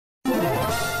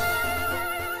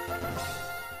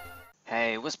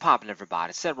What's poppin', everybody?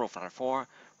 It's Rolf94.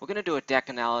 We're gonna do a deck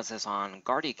analysis on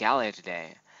GardiGallade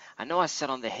today. I know I said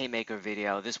on the Haymaker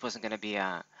video this wasn't gonna be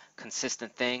a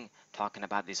consistent thing, talking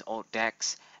about these old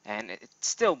decks, and it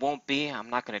still won't be. I'm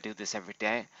not gonna do this every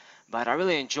day, but I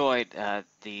really enjoyed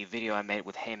the video I made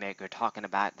with Haymaker talking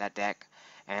about that deck,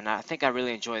 and I think I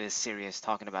really enjoy this series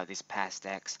talking about these past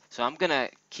decks. So I'm gonna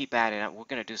keep at it. We're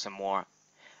gonna do some more.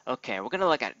 Okay, we're gonna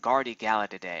look at GardiGallade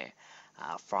today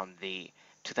from the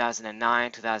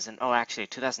 2008,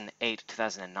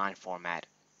 2009 format.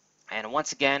 And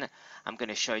once again, I'm going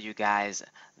to show you guys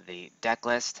the deck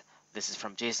list. This is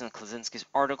from Jason Klaczynski's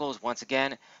articles. Once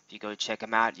again, if you go check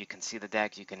him out, you can see the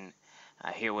deck. You can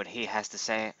hear what he has to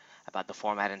say about the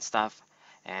format and stuff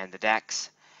and the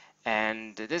decks.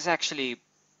 And this is actually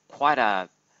quite a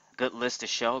good list to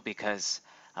show because,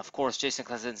 of course, Jason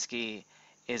Klaczynski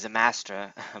is a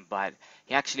master, but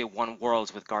he actually won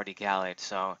Worlds with GardiGallade,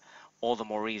 so all the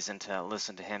more reason to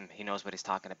listen to him. He knows what he's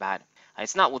talking about.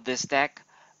 It's not with this deck,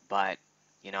 but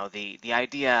you know, the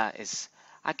idea is,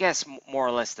 I guess, more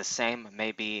or less the same.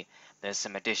 Maybe there's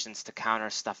some additions to counter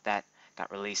stuff that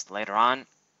got released later on,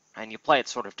 and you play it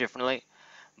sort of differently,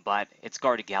 but it's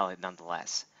GardiGallade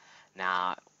nonetheless.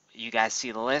 Now, you guys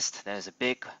see the list. There's a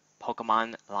big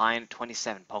Pokemon line,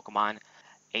 27 Pokemon,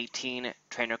 18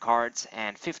 trainer cards,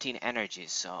 and 15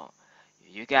 energies. So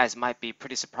you guys might be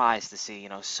pretty surprised to see,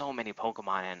 so many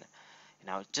Pokemon,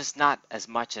 and just not as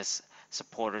much as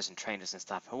supporters and trainers and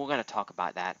stuff. We're going to talk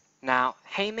about that. Now,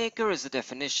 Haymaker is the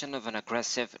definition of an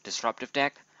aggressive, disruptive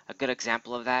deck, a good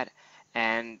example of that,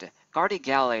 and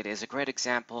GardiGallade is a great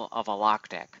example of a lock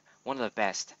deck, one of the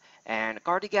best. And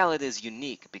GardiGallade is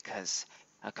unique because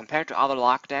compared to other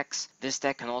lock decks, this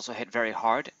deck can also hit very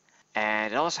hard,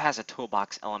 and it also has a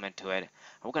toolbox element to it.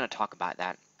 We're going to talk about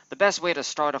that. The best way to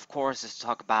start, of course, is to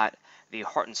talk about the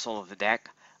heart and soul of the deck,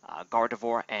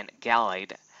 Gardevoir and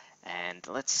Gallade. And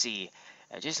let's see,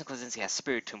 Jason Klaczynski has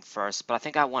Spiritomb first, but I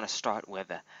think I want to start with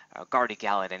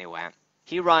GardiGallade anyway.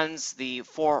 He runs the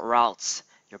 4 routes,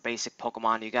 your basic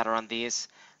Pokemon. You got to run these.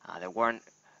 There weren't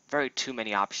too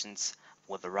many options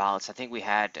with the routes. I think we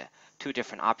had 2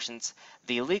 different options.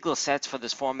 The legal sets for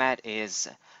this format is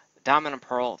Diamond and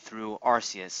Pearl through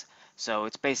Arceus. So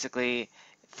it's basically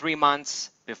 3 months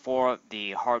before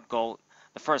the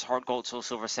first Hard Gold Soul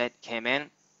Silver set came in.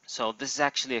 So this is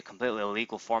actually a completely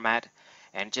illegal format,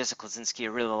 and Jason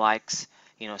Klaczynski really likes,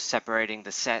 separating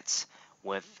the sets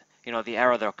with, the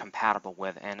era they're compatible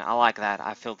with, and I like that.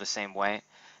 I feel the same way.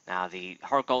 Now the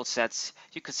Hard Gold sets,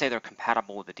 you could say they're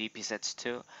compatible with the DP sets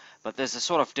too, but there's a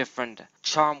sort of different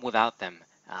charm without them.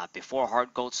 Before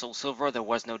Hard Gold Soul Silver, there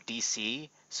was no DC,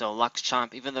 so Lux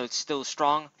Chomp, even though it's still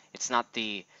strong, it's not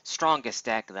the strongest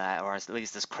deck that, or at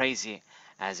least as crazy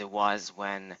as it was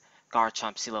when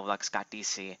Garchomp C-Level X got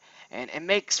DC. And it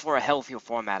makes for a healthier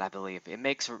format, I believe. It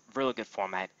makes a really good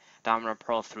format. Diamond and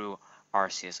Pearl through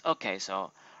Arceus. Okay,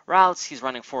 so routes, he's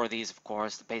running 4 of these, of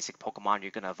course. The basic Pokemon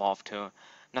you're going to evolve to.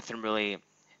 Nothing really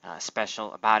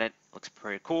special about it. Looks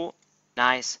pretty cool.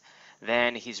 Nice.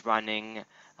 Then he's running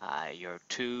your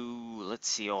 2, let's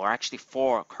see, or actually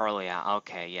 4 Kirlia.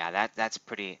 Okay, yeah, that's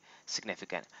pretty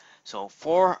significant. So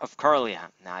 4 of Kirlia.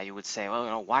 Now you would say,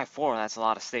 well, why 4? That's a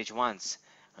lot of stage 1s.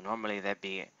 Normally there'd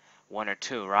be 1 or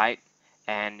 2, right?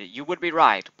 And you would be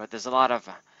right, but there's a lot of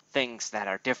things that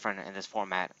are different in this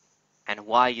format, and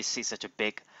why you see such a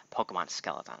big Pokemon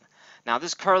skeleton. Now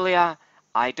this Kirlia,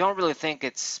 I don't really think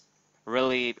it's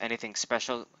really anything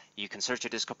special. You can search your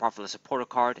discard pile for the supporter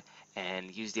card and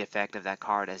use the effect of that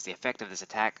card as the effect of this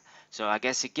attack. So I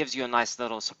guess it gives you a nice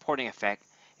little supporting effect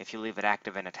if you leave it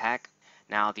active in attack.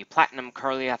 Now the Platinum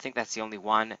Kirlia, I think that's the only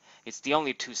one. It's the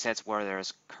only 2 sets where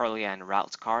there's Kirlia and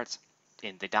Routes cards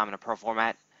in the Diamond and Pearl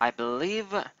format. I believe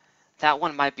that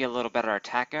one might be a little better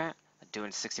attacker,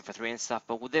 doing 60 for 3 and stuff,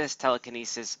 but with this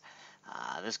Telekinesis,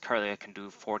 this Kirlia can do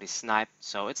 40 snipe,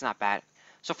 so it's not bad.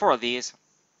 So 4 of these.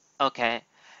 Okay,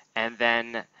 and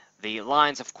then the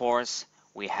lines, of course,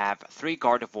 we have 3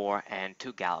 Gardevoir and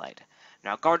 2 Gallade.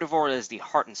 Now Gardevoir is the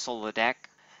heart and soul of the deck.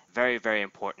 Very, very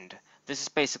important. This is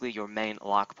basically your main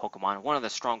lock Pokemon, one of the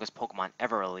strongest Pokemon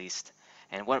ever released.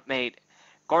 And what made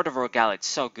Gardevoir Gallade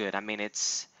so good, I mean,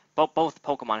 it's both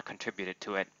Pokemon contributed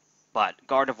to it, but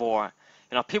Gardevoir,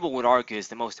 people would argue is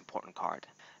the most important card.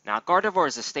 Now Gardevoir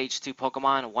is a stage 2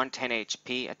 Pokemon, 110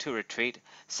 HP, a 2 retreat,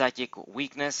 psychic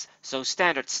weakness, so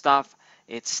standard stuff.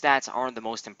 Its stats aren't the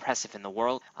most impressive in the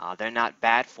world. They're not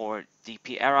bad for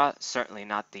DP era, certainly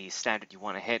not the standard you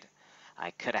want to hit.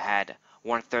 I could have had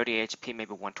 130 HP,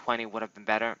 maybe 120 would have been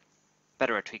better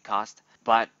retreat cost.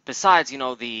 But besides,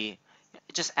 the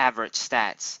just average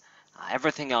stats,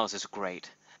 everything else is great.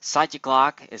 Psychic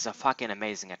Lock is a fucking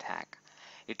amazing attack.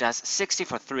 it does 60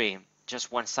 for 3,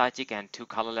 just 1 psychic and 2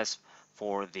 colorless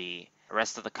for the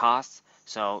rest of the costs.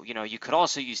 So, you could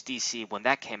also use DC when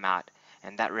that came out,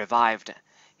 and that revived,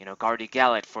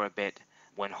 GardiGallade for a bit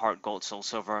when Heart Gold Soul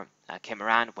Silver came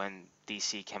around, when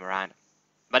DC came around.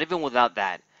 But even without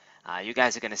that, you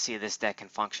guys are going to see this deck can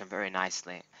function very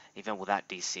nicely, even without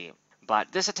DC.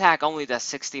 But this attack only does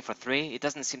 60 for 3. It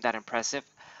doesn't seem that impressive.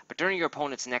 But during your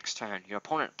opponent's next turn, your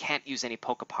opponent can't use any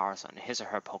Poké Powers on his or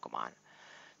her Pokemon.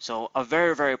 So a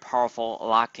very, very powerful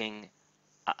locking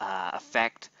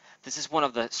effect. This is one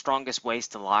of the strongest ways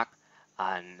to lock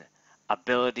an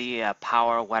ability,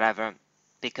 power, whatever.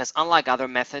 Because unlike other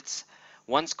methods,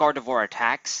 once Gardevoir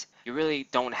attacks, you really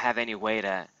don't have any way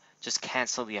to just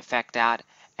cancel the effect out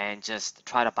and just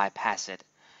try to bypass it.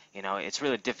 It's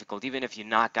really difficult. Even if you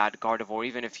knock out Gardevoir,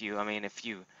 even if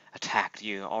you attacked,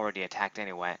 you already attacked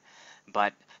anyway.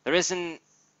 But there isn't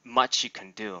much you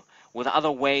can do. With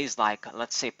other ways like,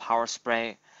 let's say, Power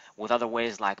Spray, with other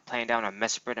ways like playing down a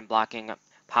Mesprit and blocking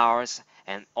powers,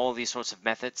 and all these sorts of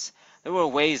methods, there were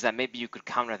ways that maybe you could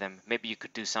counter them, maybe you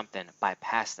could do something,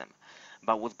 bypass them.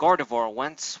 But with Gardevoir,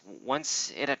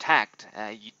 once it attacked,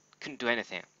 you couldn't do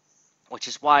anything, which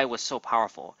is why it was so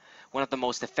powerful. One of the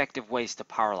most effective ways to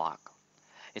power lock.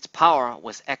 Its power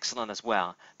was excellent as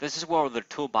well. This is where the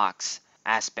toolbox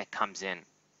aspect comes in.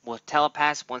 With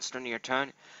Telepass, once during your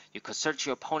turn, you could search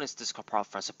your opponent's discard pile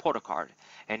for a supporter card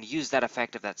and use that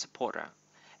effect of that supporter.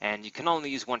 And you can only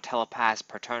use one Telepass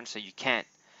per turn, so you can't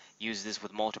use this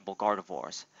with multiple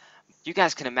Gardevoirs. You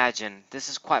guys can imagine, this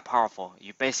is quite powerful.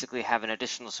 You basically have an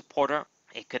additional supporter.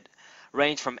 It could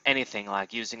range from anything,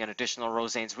 like using an additional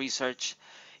Roseanne's Research,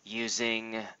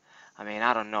 using,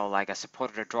 I don't know, like a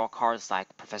supporter to draw cards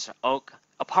like Professor Oak.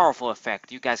 A powerful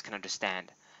effect, you guys can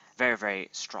understand. Very, very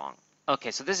strong.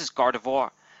 Okay, so this is Gardevoir,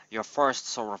 your first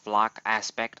sort of lock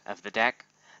aspect of the deck.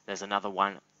 There's another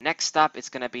one. Next up, it's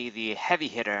going to be the heavy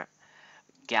hitter,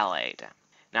 Gallade.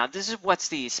 Now, this is what's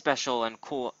the special and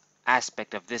cool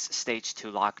aspect of this Stage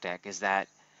 2 lock deck, is that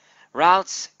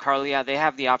Ralts, Carlia, they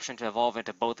have the option to evolve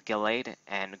into both Gallade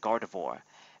and Gardevoir.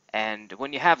 And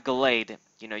when you have Gallade,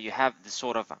 you have this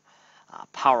sort of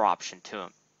power option too.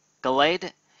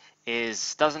 Gallade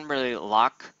doesn't really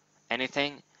lock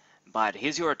anything, but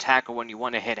he's your attacker when you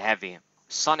want to hit heavy.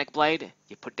 Sonic Blade,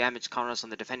 you put damage counters on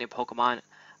the defending Pokemon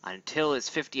until it's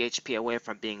 50 HP away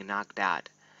from being knocked out.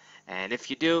 And if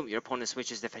you do, your opponent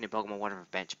switches defending Pokemon, whatever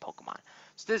bench Pokemon.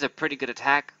 So this is a pretty good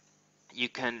attack. You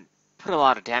can put a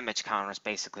lot of damage counters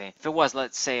basically. If it was,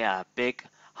 let's say, a big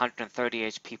 130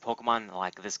 HP Pokemon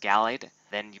like this Gallade,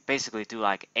 then you basically do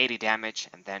like 80 damage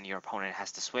and then your opponent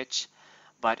has to switch.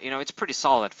 But it's pretty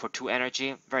solid for 2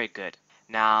 energy, very good.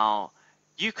 Now,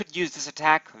 you could use this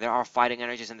attack. There are fighting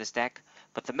energies in this deck,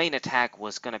 but the main attack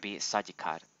was going to be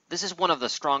Sajikat. This is one of the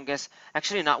strongest,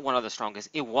 actually not one of the strongest,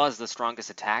 it was the strongest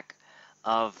attack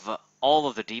of all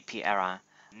of the DP era.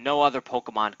 No other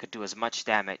Pokemon could do as much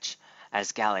damage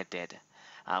as Gallade did.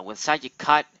 With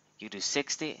Sajikat, you do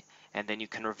 60, and then you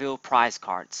can reveal prize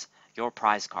cards, your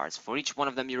prize cards. For each one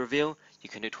of them you reveal, you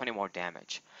can do 20 more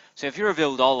damage. So if you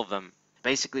revealed all of them,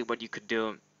 basically what you could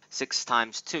do, 6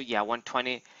 times 2,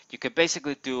 120, you could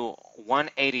basically do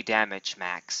 180 damage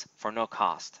max for no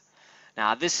cost.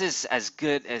 Now this is as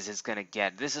good as it's gonna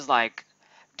get. This is like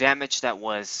damage that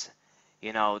was,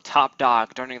 top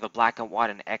dog during the Black and White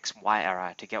and XY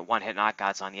era to get one-hit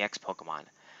knockouts on the X Pokemon.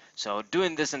 So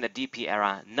doing this in the DP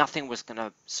era, nothing was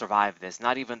gonna survive this.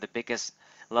 Not even the biggest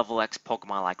level X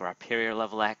Pokemon like Rhyperior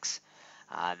level X.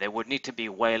 There would need to be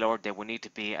Wailord. There would need to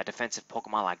be a defensive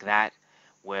Pokemon like that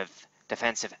with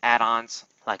defensive add-ons,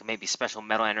 like maybe special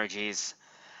metal energies,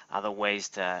 other ways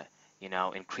to,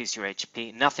 increase your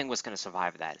HP. Nothing was going to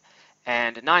survive that.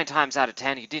 And 9 times out of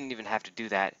 10, you didn't even have to do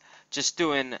that. Just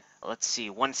doing, let's see,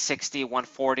 160,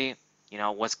 140,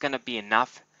 was going to be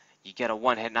enough. You get a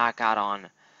one-hit knockout on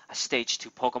a Stage 2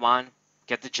 Pokemon,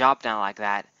 get the job done like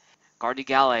that.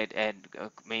 GardiGallade and,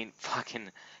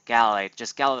 fucking Gallade,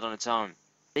 just Gallade on its own.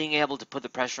 Being able to put the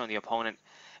pressure on the opponent,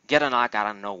 get a knockout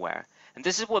out of nowhere. And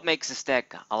this is what makes this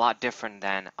deck a lot different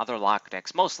than other lock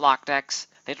decks. Most lock decks,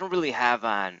 they don't really have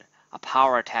a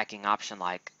power attacking option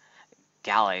like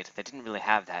Gallade. They didn't really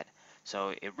have that.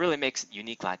 So it really makes it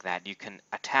unique like that. You can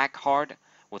attack hard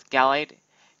with Gallade.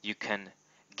 You can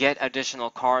get additional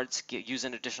cards, use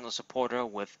an additional supporter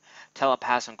with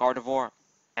Telepass and Gardevoir.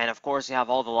 And of course you have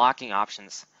all the locking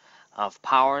options of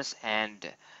powers and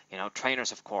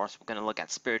trainers, of course. We're going to look at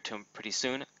Spiritomb pretty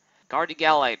soon.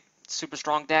 GardiGallade, super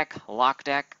strong deck, lock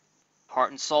deck,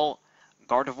 Heart and Soul,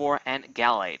 Gardevoir, and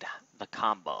Gallade, the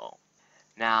combo.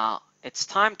 Now, it's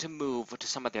time to move to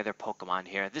some of the other Pokemon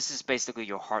here. This is basically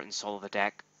your Heart and Soul of the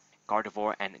deck.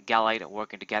 Gardevoir, and Gallade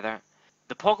working together.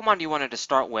 The Pokemon you wanted to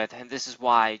start with, and this is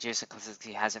why Jason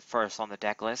Klaczynski has it first on the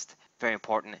deck list, very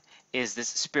important, is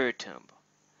this Spiritomb.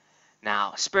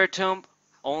 Now, Spiritomb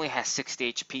only has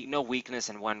 60 HP, no weakness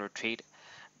and 1 retreat,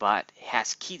 but it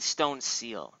has Keystone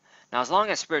Seal. Now, as long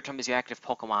as Spiritomb is your active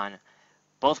Pokemon,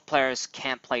 both players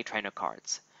can't play trainer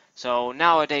cards. So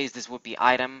nowadays, this would be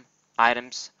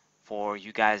items for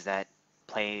you guys that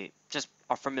play, just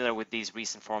are familiar with these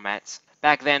recent formats.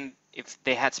 Back then, if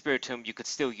they had Spiritomb, you could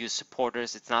still use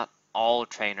supporters. It's not all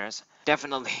trainers.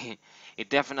 It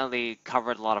definitely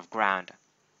covered a lot of ground.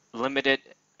 Limited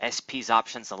SP's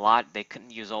options a lot. They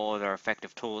couldn't use all of their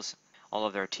effective tools, all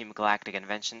of their Team Galactic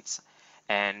inventions,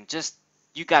 and just,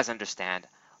 you guys understand,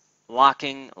 lock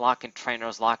in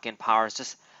trainers, lock in powers,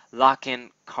 just lock in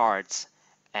cards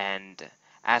and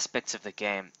aspects of the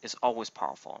game is always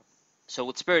powerful. So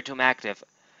with Spiritomb active,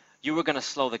 you were going to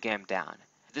slow the game down.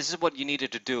 This is what you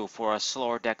needed to do for a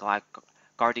slower deck like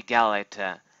GardiGallade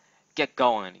to get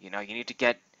going. You need to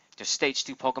get your stage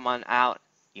 2 Pokemon out.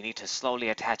 You need to slowly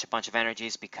attach a bunch of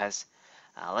energies because,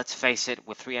 let's face it,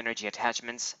 with 3 energy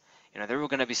attachments, they were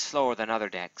going to be slower than other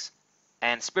decks.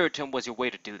 And Spiritomb was your way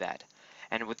to do that.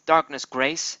 And with Darkness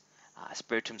Grace,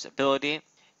 Spiritomb's ability,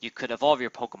 you could evolve your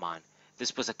Pokemon.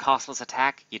 This was a costless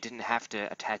attack. You didn't have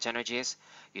to attach energies.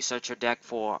 You search your deck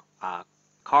for a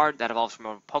card that evolves from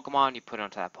a Pokemon, you put it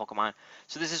onto that Pokemon.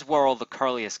 So this is where all the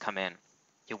Curliest come in.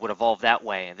 You would evolve that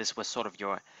way, and this was sort of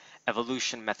your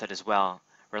evolution method as well,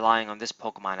 relying on this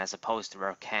Pokemon as opposed to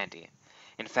rare candy.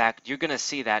 In fact, you're going to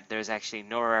see that there's actually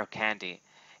no rare candy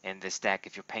in this deck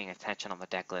if you're paying attention on the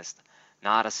deck list.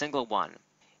 Not a single one.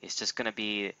 It's just going to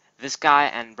be this guy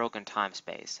and Broken Time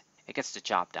Space. It gets the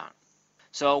job done.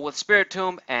 So with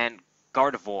Spiritomb and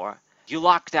Gardevoir, you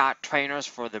locked out trainers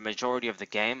for the majority of the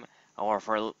game, or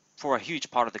for a huge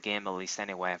part of the game at least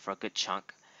anyway, for a good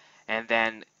chunk. And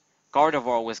then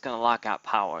Gardevoir was going to lock out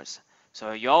powers.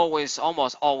 So you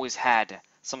almost always had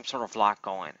some sort of lock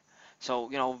going. So,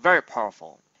 very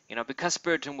powerful. Because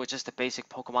Spiritomb was just a basic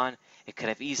Pokemon, it could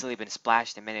have easily been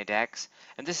splashed in many decks.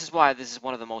 And this is why this is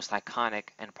one of the most iconic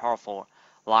and powerful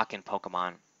lock-in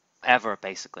Pokemon ever,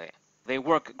 basically. They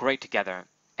work great together.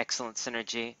 Excellent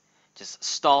synergy. Just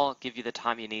stall, give you the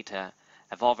time you need to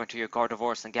evolve into your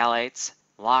Gardevoirs and Gallades.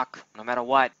 Lock, no matter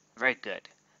what. Very good.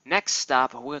 Next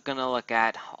up, we're going to look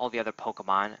at all the other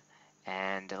Pokemon.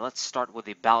 And let's start with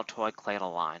the Baltoy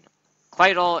Claydol line.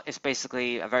 Claydol is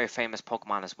basically a very famous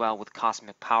Pokemon as well with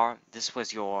cosmic power. This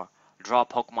was your draw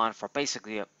Pokemon for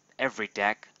basically every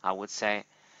deck, I would say.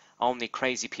 Only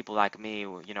crazy people like me,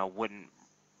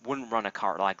 wouldn't run a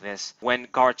card like this. When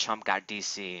Garchomp got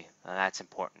DC, that's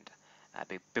important.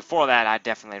 Before that, I'd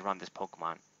definitely run this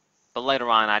Pokemon. But later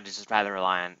on, I'd just rather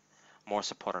rely on more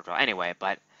supporter draw. Anyway,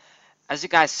 but as you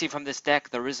guys see from this deck,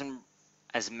 there isn't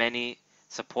as many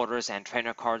supporters and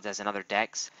trainer cards as in other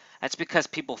decks. That's because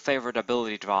people favored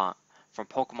ability draw from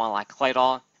Pokemon like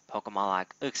Claydol, Pokemon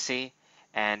like Uxie,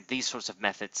 and these sorts of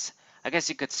methods. I guess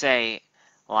you could say,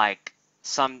 like,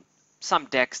 some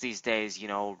decks these days,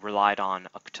 relied on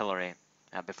Octillery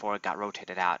before it got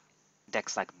rotated out.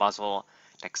 Decks like Buzzwole,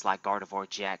 decks like Gardevoir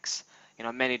GX,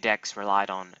 many decks relied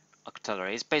on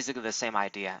Octillery. It's basically the same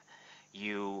idea.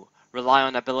 You rely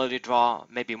on ability draw,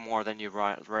 maybe more than you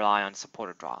rely on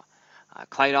supporter draw.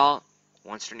 Claydol,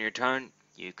 once during your turn,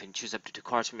 you can choose up to 2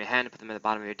 cards from your hand, put them at the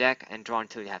bottom of your deck, and draw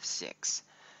until you have 6.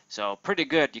 So pretty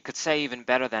good. You could say even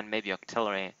better than maybe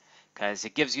Octillery, because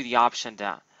it gives you the option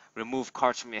to remove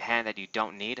cards from your hand that you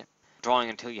don't need. Drawing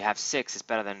until you have 6 is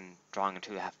better than drawing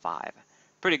until you have 5.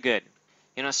 Pretty good.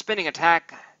 Spinning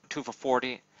attack, 2 for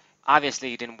 40. Obviously,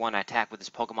 you didn't want to attack with this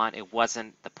Pokemon. It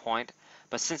wasn't the point.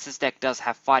 But since this deck does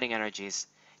have fighting energies,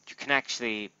 you can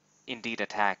actually indeed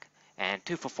attack. And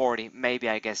 2 for 40, maybe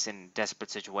I guess in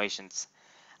desperate situations,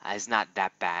 is not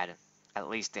that bad. At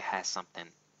least it has something.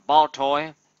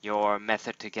 Baltoy, your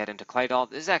method to get into Claydol,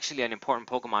 this is actually an important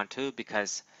Pokemon too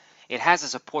because it has a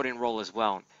supporting role as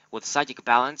well. With Psychic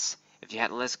Balance, if you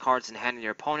had less cards in hand than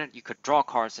your opponent, you could draw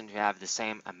cards and you have the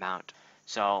same amount.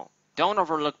 So don't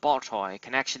overlook Baltoy. It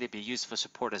can actually be used for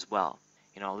support as well,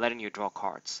 letting you draw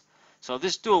cards. So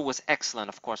this duel was excellent,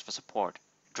 of course, for support.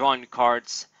 Drawing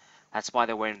cards, that's why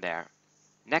they were in there.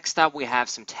 Next up, we have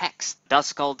some text.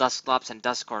 Duskull, Dusclops, and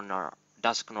Dusknoir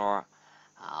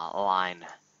line.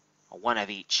 One of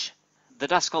each. The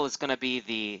Duskull is going to be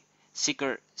the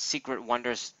Secret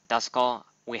Wonders Duskull.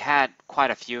 We had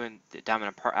quite a few in the Diamond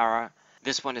and Pearl era.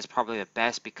 This one is probably the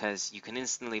best because you can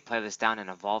instantly play this down and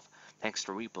evolve thanks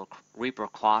to Reaper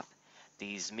Cloth.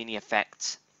 These mini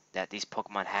effects that these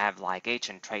Pokemon have, like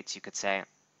ancient traits you could say,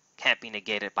 can't be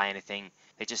negated by anything.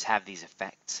 They just have these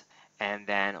effects. and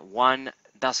then 1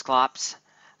 Dusclops.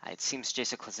 It seems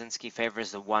Jason Klaczynski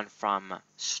favors the one from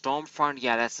Stormfront.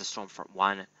 Yeah, that's the Stormfront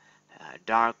one.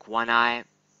 Dark One Eye.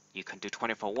 You can do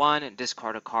 20 for 1 and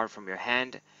discard a card from your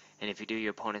hand. And if you do,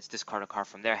 your opponents discard a card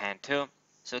from their hand too.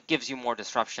 So it gives you more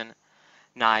disruption.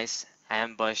 Nice.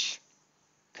 Ambush.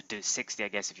 Could do 60, I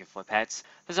guess, if you flip heads.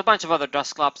 There's a bunch of other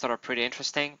Dusclops that are pretty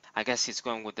interesting. I guess he's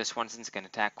going with this one since it can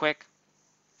attack quick,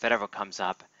 if it ever comes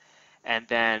up. And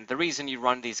then the reason you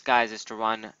run these guys is to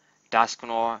run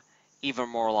Dusknoir, even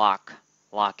more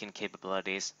lock-in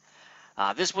capabilities.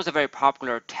 This was a very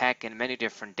popular tech in many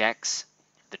different decks.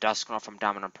 The Dusknoir from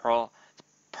Diamond and Pearl,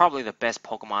 probably the best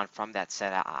Pokemon from that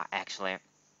set, actually.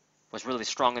 Was really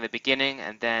strong in the beginning,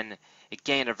 and then it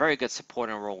gained a very good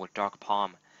supporting role with Dark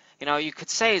Palm. You know, you could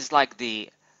say it's like the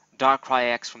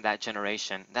Darkrai X from that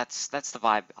generation. That's the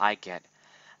vibe I get.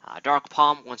 Dark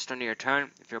Palm, once during your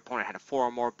turn, if your opponent had 4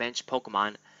 or more bench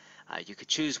Pokemon, you could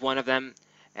choose one of them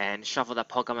and shuffle that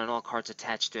Pokemon and all cards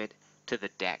attached to it to the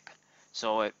deck.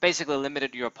 So it basically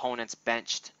limited your opponent's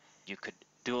benched. You could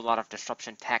do a lot of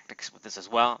disruption tactics with this as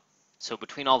well. So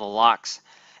between all the locks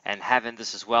and having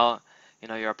this as well, you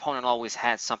know, your opponent always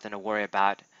had something to worry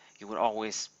about. You would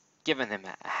always giving them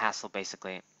a hassle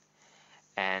basically.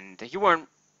 And you weren't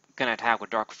going to attack with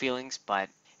Dark Feelings, but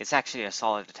it's actually a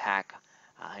solid attack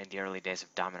in the early days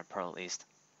of Diamond and Pearl at least.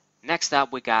 Next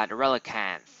up we got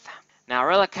Relicanth. Now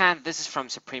Relicanth, this is from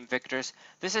Supreme Victors.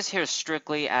 This is here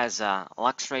strictly as a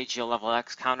Luxray Geo-Level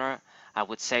X counter, I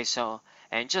would say so,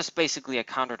 and just basically a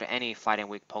counter to any Fighting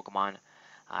Weak Pokemon.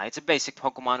 It's a basic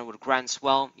Pokemon with Grand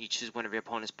Swell. You choose one of your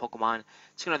opponent's Pokemon.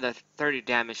 It's going to do 30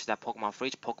 damage to that Pokemon for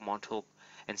each Pokemon tool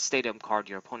and Stadium card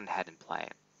your opponent had in play.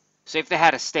 So if they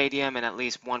had a Stadium and at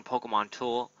least one Pokemon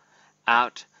tool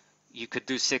out, you could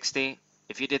do 60.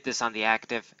 If you did this on the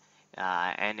active,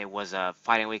 and it was a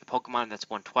Fighting Weak Pokemon, that's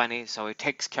 120. So it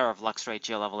takes care of Luxray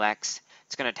Geo-Level X.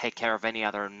 It's going to take care of any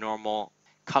other normal,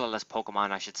 colorless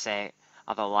Pokemon, I should say.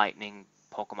 Other Lightning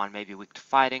Pokemon may be weak to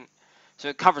fighting. So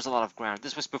it covers a lot of ground.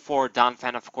 This was before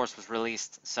Donphan, of course, was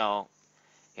released. So,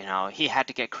 you know, he had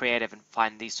to get creative and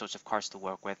find these sorts of cards to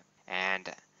work with. And,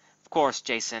 of course,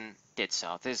 Jason did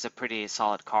so. This is a pretty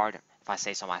solid card, if I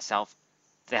say so myself.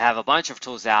 They have a bunch of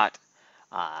tools out.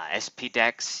 SP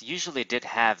decks usually did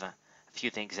have a few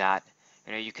things out.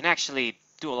 You know, you can actually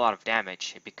do a lot of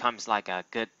damage. It becomes like a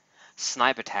good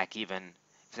snipe attack even.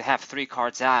 If they have 3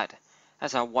 cards out,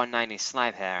 that's a 190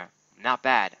 snipe here. Not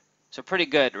bad. So pretty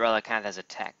good Relicanth as a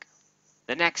tech.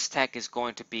 The next tech is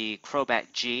going to be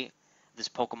Crobat G. This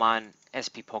Pokemon,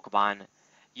 SP Pokemon,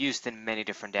 used in many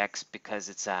different decks because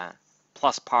it's a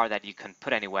plus power that you can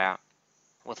put anywhere.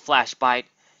 With Flash Bite,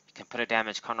 you can put a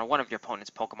damage card on one of your opponent's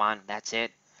Pokemon. That's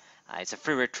it. It's a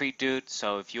free retreat, dude,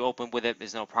 so if you open with it,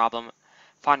 there's no problem.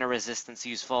 Final Resistance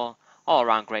useful. All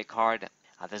around great card.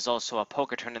 There's also a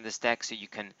Poker Turn in this deck, so you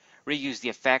can reuse the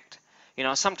effect. You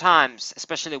know, sometimes,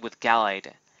 especially with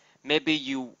Gallade, maybe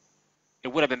it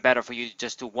would have been better for you to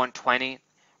just do 120,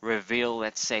 reveal,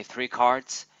 let's say, 3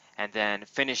 cards, and then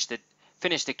finish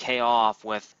the KO off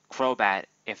with Crobat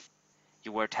if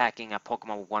you were attacking a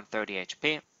Pokemon with 130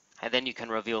 HP. And then you can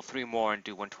reveal 3 more and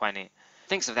do 120.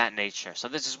 Things of that nature. So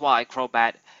this is why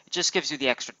Crobat, it just gives you the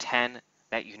extra 10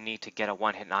 that you need to get a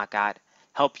one-hit knockout.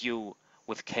 Help you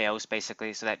with KOs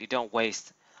basically, so that you don't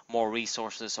waste more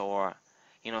resources or,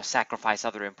 you know, sacrifice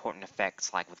other important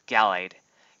effects like with Gallade.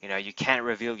 You know, you can't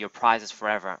reveal your prizes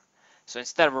forever. So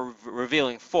instead of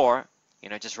revealing 4, you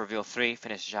know, just reveal 3,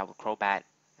 finish the job with Crobat.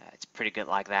 It's pretty good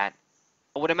like that.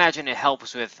 I would imagine it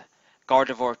helps with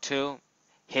Gardevoir too,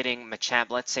 hitting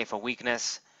Machamp, let's say, for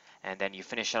weakness, and then you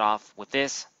finish it off with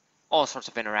this. All sorts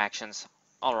of interactions,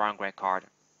 all around great card.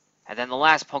 And then the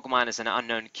last Pokemon is an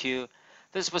Unknown Q.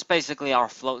 This was basically our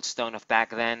Floatstone of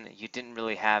back then. You didn't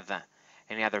really have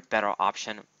any other better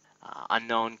option.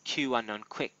 Unknown Q, Unknown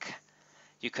Quick.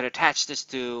 You could attach this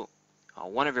to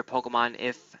one of your Pokemon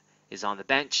if is on the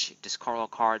bench, discard all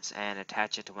cards and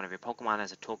attach it to one of your Pokemon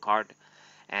as a tool card.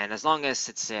 And as long as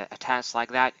it's attached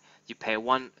like that, you pay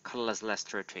 1 colorless less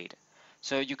to retreat.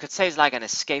 So you could say it's like an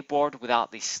escape board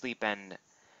without the sleep and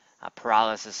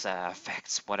paralysis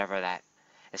effects, whatever that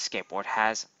escape board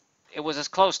has. It was as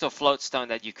close to a Floatstone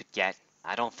that you could get.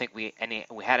 I don't think we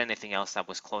had anything else that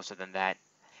was closer than that.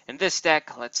 In this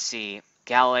deck, let's see,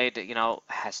 Gallade, you know,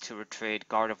 has 2 retreat,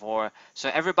 Gardevoir. So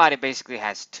everybody basically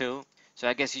has 2. So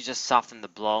I guess you just soften the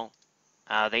blow.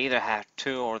 They either have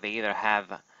 2 or they either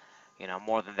have, you know,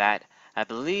 more than that. I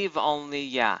believe only,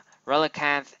 yeah,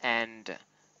 Relicanth and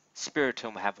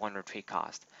Spiritomb have 1 retreat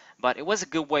cost. But it was a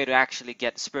good way to actually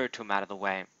get Spiritomb out of the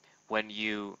way when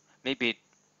you maybe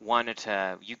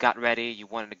you got ready, you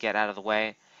wanted to get out of the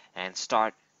way and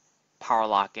start power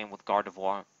lock in with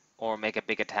Gardevoir or make a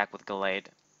big attack with Gallade.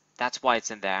 That's why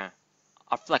it's in there.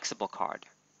 A flexible card.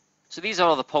 So these are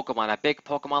all the Pokemon. A big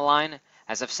Pokemon line,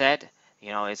 as I've said,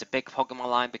 is a big Pokemon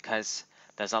line because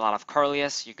there's a lot of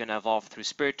Curlius. You're going to evolve through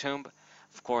Spiritomb.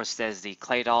 Of course, there's the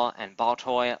Claydol and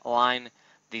Baltoy line.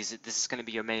 This is going to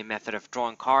be your main method of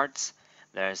drawing cards.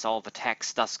 There's all the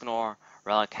text, Dusknoir,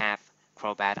 Relicanth,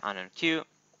 Crobat, Q,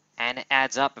 and it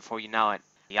adds up before you know it.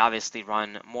 You obviously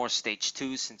run more Stage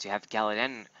 2 since you have Gallade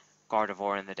and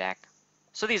Gardevoir in the deck.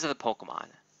 So these are the Pokemon.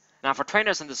 Now for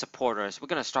trainers and the supporters, we're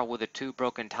going to start with the 2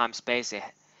 broken time space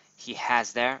he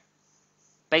has there.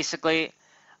 Basically,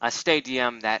 a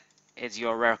stadium that is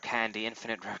your rare candy,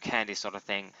 infinite rare candy sort of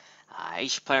thing.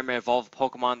 Each player may evolve a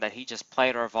Pokemon that he just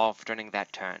played or evolved during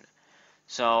that turn.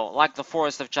 So, like the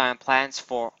Forest of Giant Plants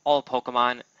for all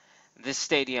Pokemon, this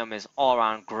stadium is all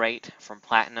around great from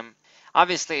Platinum.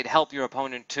 Obviously, it helped your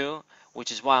opponent too,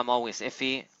 which is why I'm always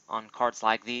iffy on cards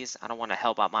like these. I don't want to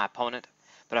help out my opponent.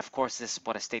 But of course, this is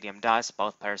what a stadium does.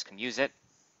 Both players can use it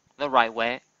the right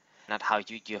way, not how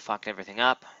you fucked everything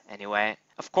up. Anyway,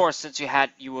 of course, since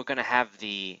you were going to have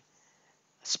the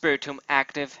Spiritomb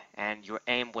active and your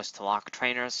aim was to lock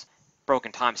trainers,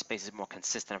 Broken Time Space is more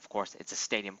consistent. Of course, it's a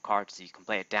stadium card, so you can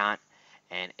play it down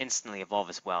and instantly evolve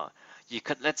as well. You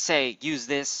could, let's say, use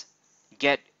this,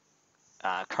 get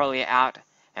Curlia out,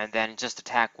 and then just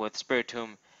attack with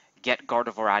Spiritomb, get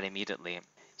Gardevoir out immediately.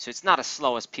 So it's not as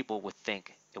slow as people would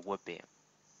think it would be.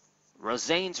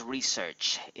 Rosane's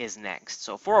Research is next.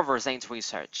 So for Rosane's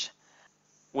Research,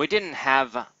 we didn't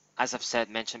have, as I've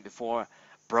mentioned before,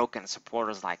 broken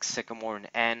supporters like Sycamore and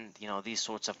N, these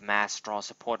sorts of mass draw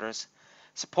supporters.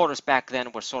 Supporters back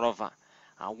then were sort of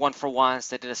one-for-ones.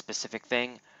 They did a specific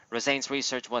thing. Rosane's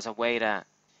Research was a way to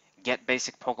get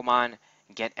basic Pokemon,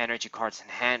 get energy cards in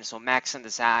hand. So maxing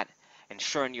this out,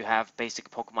 ensuring you have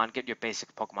basic Pokemon, get your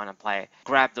basic Pokemon in play,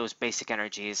 grab those basic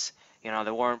energies.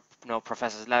 There weren't no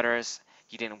Professor's Letters.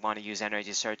 You didn't want to use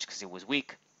Energy Search because it was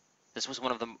weak. This was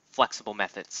one of the flexible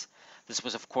methods. This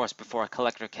was, of course, before a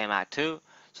collector came out too,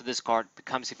 so this card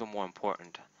becomes even more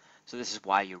important. So this is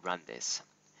why you run this.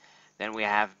 Then we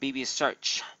have BB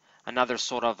Search, another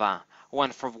sort of a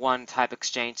one-for-one type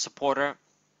exchange supporter.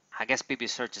 I guess BB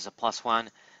Search is a +1.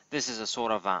 This is a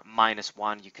sort of a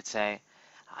 -1, you could say.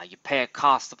 You pay a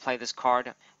cost to play this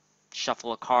card,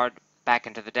 shuffle a card back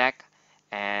into the deck,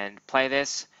 and play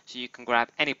this so you can grab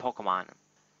any Pokemon.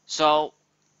 So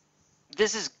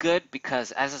this is good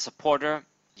because as a supporter,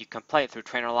 you can play it through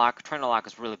Trainer Lock. Trainer Lock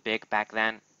was really big back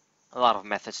then. A lot of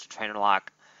methods to Trainer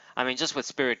Lock. I mean, just with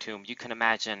Spiritomb, you can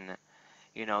imagine,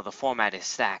 the format is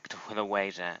stacked with a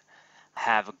way to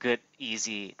have a good,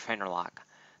 easy Trainer Lock.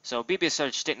 So BB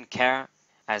Search didn't care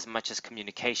as much as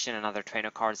Communication and other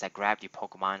trainer cards that grabbed you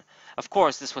Pokemon. Of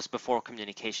course, this was before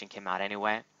Communication came out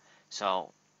anyway.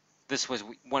 So this was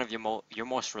one of your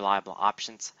most reliable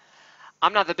options.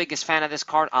 I'm not the biggest fan of this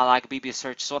card. I like BB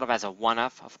Search sort of as a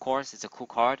one-off, of course. It's a cool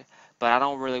card, but I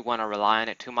don't really want to rely on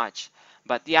it too much.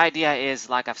 But the idea is,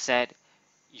 like I've said,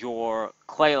 your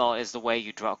Claylol is the way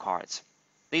you draw cards.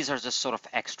 These are just sort of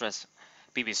extras.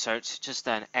 BB Search, just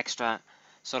an extra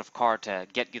sort of card to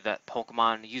get you that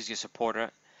Pokemon, use your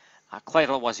supporter.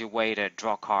 Claydol was your way to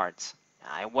draw cards.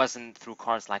 It wasn't through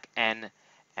cards like N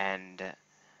and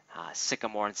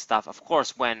Sycamore and stuff. Of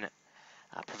course, when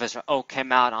Professor Oak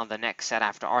came out on the next set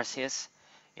after Arceus,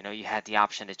 you had the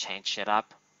option to change shit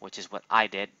up, which is what I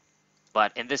did.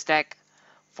 But in this deck,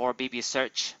 for BB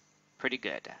Search, pretty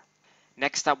good.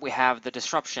 Next up, we have the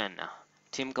Disruption,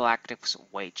 Team Galactic's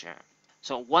Wager.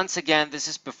 So once again, this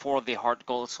is before the Heart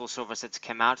Gold Soul Silver sets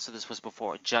came out, so this was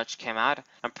before Judge came out.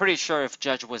 I'm pretty sure if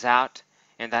Judge was out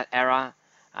in that era,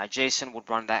 Jason would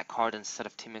run that card instead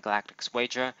of Team Galactic's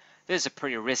Wager. This is a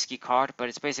pretty risky card, but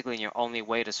it's basically your only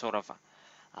way to sort of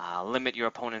limit your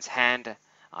opponent's hand,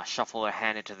 shuffle their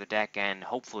hand into the deck, and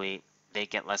hopefully they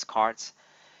get less cards.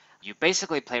 You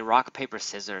basically play rock, paper,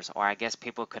 scissors, or I guess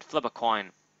people could flip a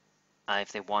coin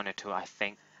if they wanted to, I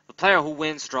think. The player who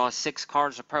wins draws 6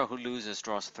 cards, the player who loses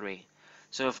draws 3.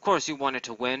 So of course you wanted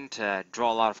to win to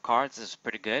draw a lot of cards, this is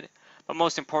pretty good. But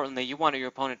most importantly, you wanted your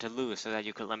opponent to lose so that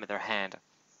you could limit their hand.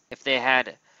 If they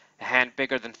had a hand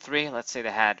bigger than 3, let's say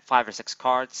they had 5 or 6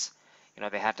 cards,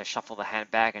 they had to shuffle the hand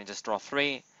back and just draw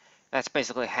 3. That's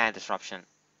basically hand disruption.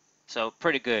 So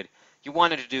pretty good. You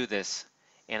wanted to do this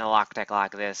in a lock deck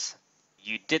like this.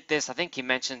 You did this, I think he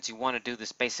mentions you want to do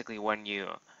this basically when you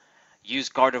use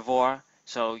Gardevoir.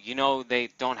 So they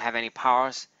don't have any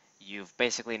powers. You've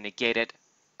basically negated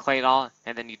Claydol,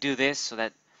 and then you do this so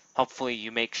that hopefully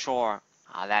you make sure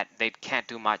that they can't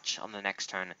do much on the next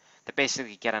turn. They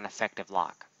basically get an effective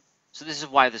lock. So this is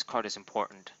why this card is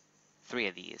important. 3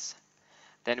 of these.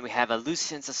 Then we have a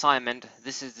Lucian's Assignment.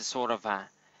 This is the sort of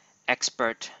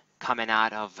expert coming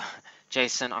out of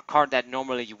Jason, a card that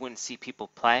normally you wouldn't see people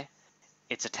play.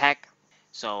 It's attack.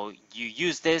 So you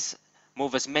use this,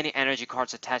 move as many energy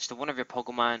cards attached to one of your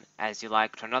Pokemon as you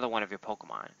like to another one of your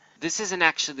Pokemon. This isn't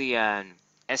actually an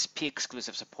SP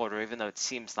exclusive supporter, even though it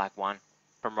seems like one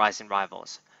from Rising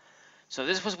Rivals. So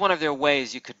this was one of their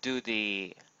ways you could do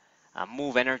the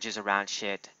move energies around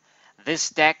shit.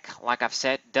 This deck, like I've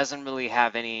said, doesn't really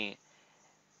have any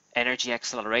energy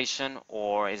acceleration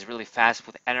or is really fast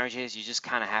with energies. You just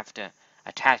kind of have to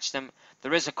attach them.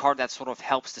 There is a card that sort of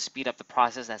helps to speed up the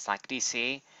process. That's like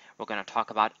DC. We're going to talk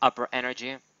about upper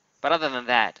energy. But other than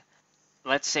that,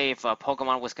 let's say if a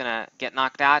Pokemon was going to get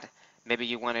knocked out, maybe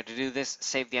you wanted to do this,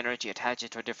 save the energy, attach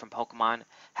it to a different Pokemon,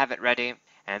 have it ready,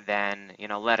 and then,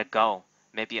 let it go.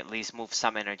 Maybe at least move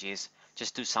some energies.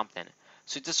 Just do something.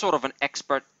 So it's just sort of an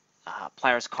expert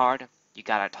player's card. You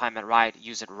gotta time it right,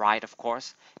 use it right, of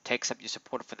course. Takes up your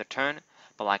support for the turn,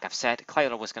 but like I've said,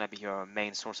 Claydol was gonna be your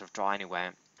main source of draw anyway.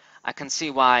 I can see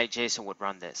why Jason would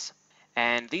run this.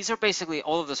 And these are basically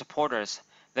all of the supporters.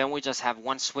 Then we just have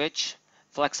one switch,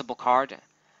 flexible card.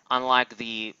 Unlike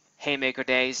the Haymaker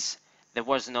days, there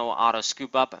was no auto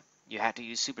scoop up. You had to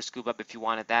use super scoop up if you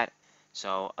wanted that.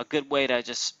 So a good way to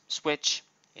just switch.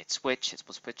 It's what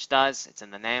switch does. It's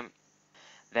in the name.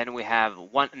 Then we have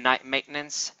one night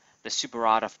maintenance. The super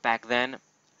odd of back then.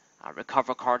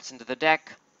 Recover cards into the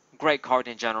deck. Great card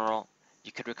in general.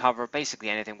 You could recover basically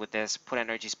anything with this. Put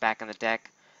energies back in the deck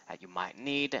that you might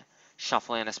need.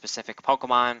 Shuffle in a specific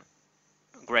Pokemon.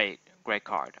 Great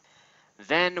card.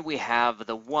 Then we have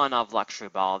the one of Luxury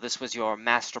Ball. This was your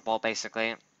Master Ball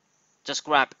basically. Just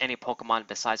grab any Pokemon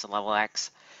besides the level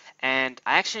X. And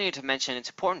I actually need to mention, it's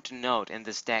important to note in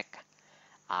this deck,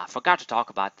 I forgot to talk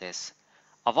about this.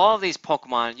 Of all of these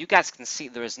Pokemon, you guys can see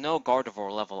there is no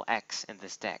Gardevoir level X in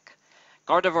this deck.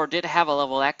 Gardevoir did have a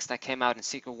level X that came out in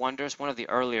Secret Wonders, one of the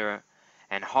earlier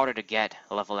and harder to get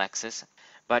level X's.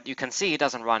 But you can see he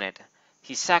doesn't run it.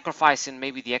 He's sacrificing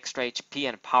maybe the extra HP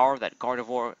and power that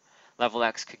Gardevoir level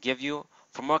X could give you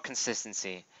for more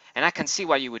consistency. And I can see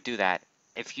why you would do that.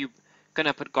 If you're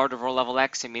gonna put Gardevoir level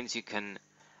X, it means you can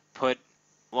put,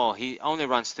 well, he only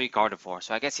runs 3 Gardevoir,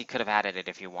 so I guess he could have added it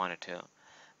if he wanted to.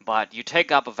 But you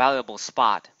take up a valuable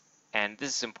spot, and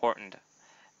this is important.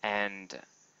 And,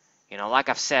 like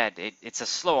I've said, it's a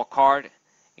slower card.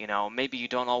 Maybe you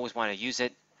don't always want to use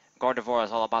it. Gardevoir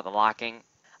is all about the locking.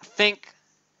 I think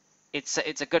it's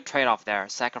a good trade-off there,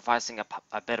 sacrificing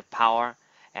a bit of power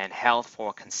and health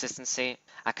for consistency.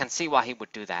 I can see why he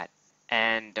would do that.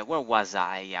 And where was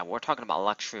I? Yeah, we're talking about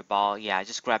Luxury Ball. Yeah,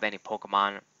 just grab any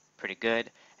Pokemon. Pretty good.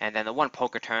 And then the one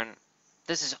Poker Turn.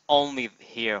 This is only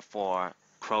here for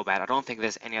Crobat. I don't think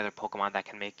there's any other Pokemon that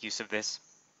can make use of this.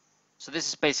 So this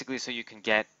is basically so you can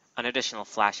get an additional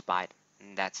Flash Bite,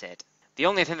 and that's it. The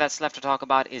only thing that's left to talk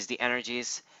about is the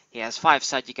energies. He has 5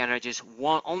 Psychic Energies,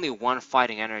 only 1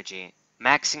 Fighting Energy.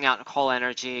 Maxing out Call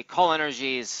Energy. Call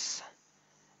Energy is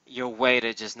your way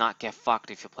to just not get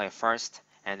fucked if you play first,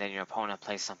 and then your opponent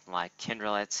plays something like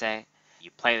Kindra, let's say.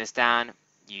 You play this down,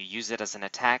 you use it as an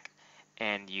attack,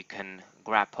 and you can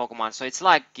grab Pokemon. So it's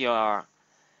like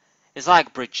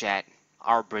Bridget,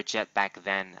 our Bridget back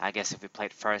then. I guess if we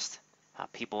played first,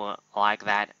 people like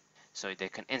that. So they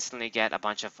can instantly get a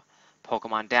bunch of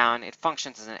Pokemon down. It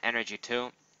functions as an energy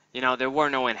too. There were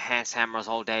no enhanced hammers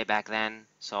all day back then,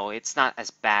 so it's not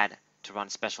as bad to run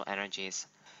special energies.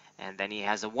 And then he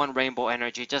has a 1 Rainbow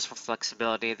Energy just for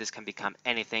flexibility. This can become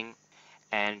anything.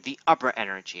 And the upper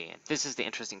energy. This is the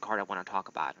interesting card I want to talk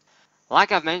about.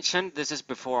 Like I've mentioned, this is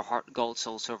before Heart Gold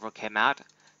Soul Silver came out.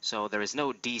 So there is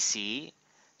no DC,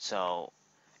 so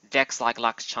decks like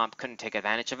Luxchamp couldn't take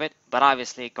advantage of it, but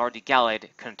obviously GardiGallade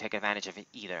couldn't take advantage of it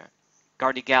either.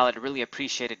 GardiGallade really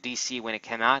appreciated DC when it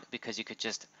came out because you could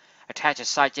just attach a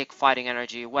Psychic, Fighting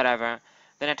Energy, whatever,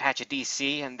 then attach a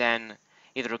DC, and then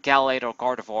either Gallade or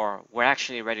Gardevoir were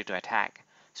actually ready to attack.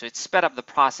 So it sped up the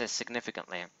process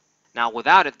significantly. Now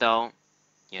without it though,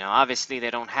 obviously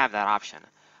they don't have that option,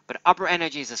 but upper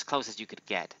energy is as close as you could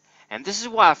get. And this is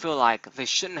why I feel like they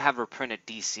shouldn't have reprinted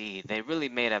DC. They really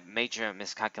made a major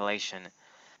miscalculation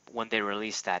when they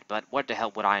released that. But what the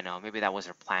hell would I know? Maybe that was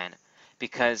their plan.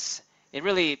 Because it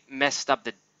really messed up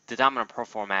the Dominant Pro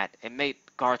format. It made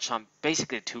Garchomp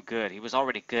basically too good. He was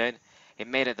already good. It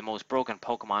made it the most broken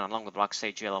Pokemon along with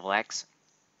Rock-Sage level X.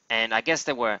 And I guess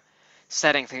they were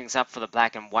setting things up for the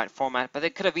black and white format. But they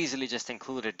could have easily just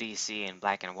included DC in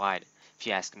black and white, if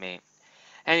you ask me.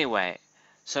 Anyway.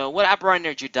 So what upper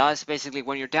energy does, basically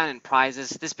when you're down in prizes,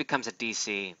 this becomes a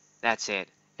DC. That's it.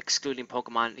 Excluding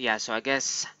Pokemon. Yeah, so I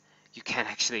guess you can't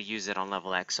actually use it on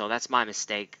level X. So that's my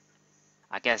mistake.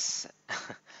 I guess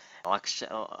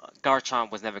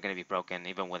Garchomp was never going to be broken,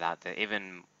 even without the,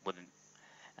 even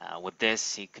with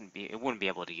this, it wouldn't be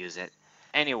able to use it.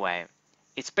 Anyway,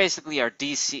 it's basically our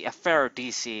DC, a fair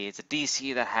DC. It's a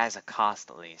DC that has a cost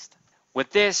at least.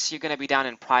 With this, you're going to be down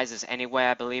in prizes anyway.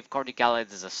 I believe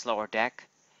GardiGallade is a slower deck.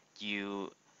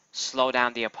 You slow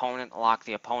down the opponent, lock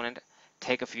the opponent,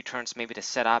 take a few turns maybe to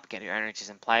set up, get your energies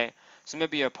in play. So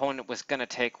maybe your opponent was going to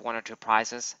take 1 or 2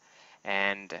 prizes,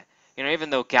 and even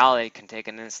though Gallade can take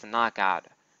an instant knockout,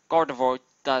 Gardevoir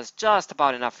does just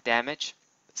about enough damage.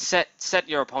 Set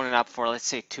your opponent up for, let's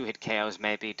say, 2-hit KOs,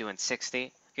 maybe doing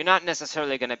 60. You're not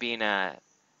necessarily going to be in a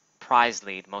prize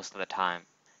lead most of the time.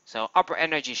 So upper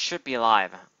energy should be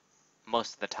alive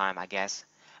most of the time, I guess,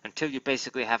 until you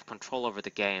basically have control over the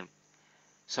game.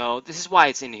 So this is why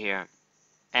it's in here,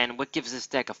 and what gives this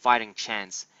deck a fighting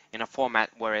chance in a format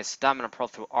where it's Dominant Pearl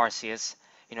through Arceus.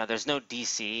 There's no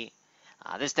DC.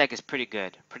 This deck is pretty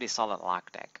good, pretty solid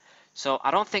lock deck. So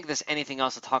I don't think there's anything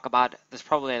else to talk about. There's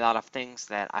probably a lot of things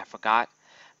that I forgot,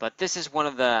 but this is one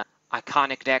of the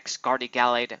iconic decks,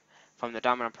 GardiGallade, from the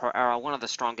Dominant Pearl era, one of the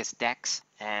strongest decks,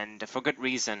 and for good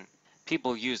reason.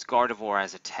 People used Gardevoir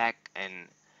as a tech and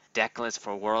decklist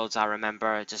for Worlds, I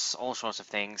remember, just all sorts of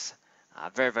things.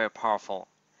 Very, very powerful.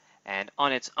 And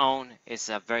on its own, it's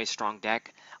a very strong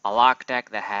deck. A lock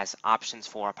deck that has options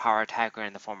for a power attacker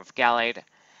in the form of Gallade.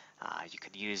 You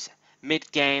could use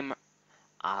mid-game,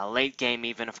 late game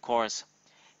even, of course.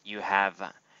 You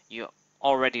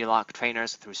already lock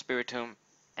trainers through Spiritomb,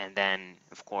 and then,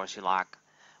 of course, you lock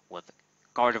with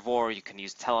Gardevoir. You can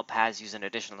use Telepaths, use an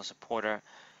additional supporter.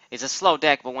 It's a slow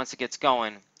deck, but once it gets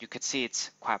going, you could see it's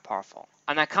quite powerful.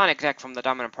 An iconic deck from the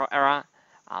Dominant Pearl era.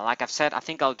 Like I've said, I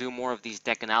think I'll do more of these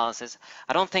deck analysis.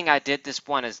 I don't think I did this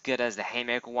one as good as the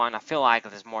Haymaker one. I feel like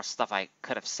there's more stuff I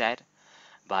could have said.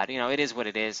 But, it is what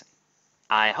it is.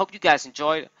 I hope you guys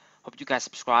enjoyed. Hope you guys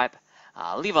subscribe.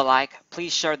 Leave a like.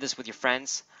 Please share this with your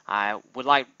friends. I would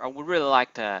really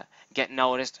like to get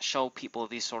noticed, show people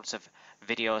these sorts of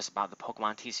videos about the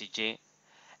Pokemon TCG.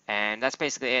 And that's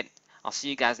basically it. I'll see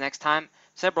you guys next time.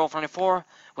 Sebro24,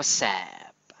 what's up?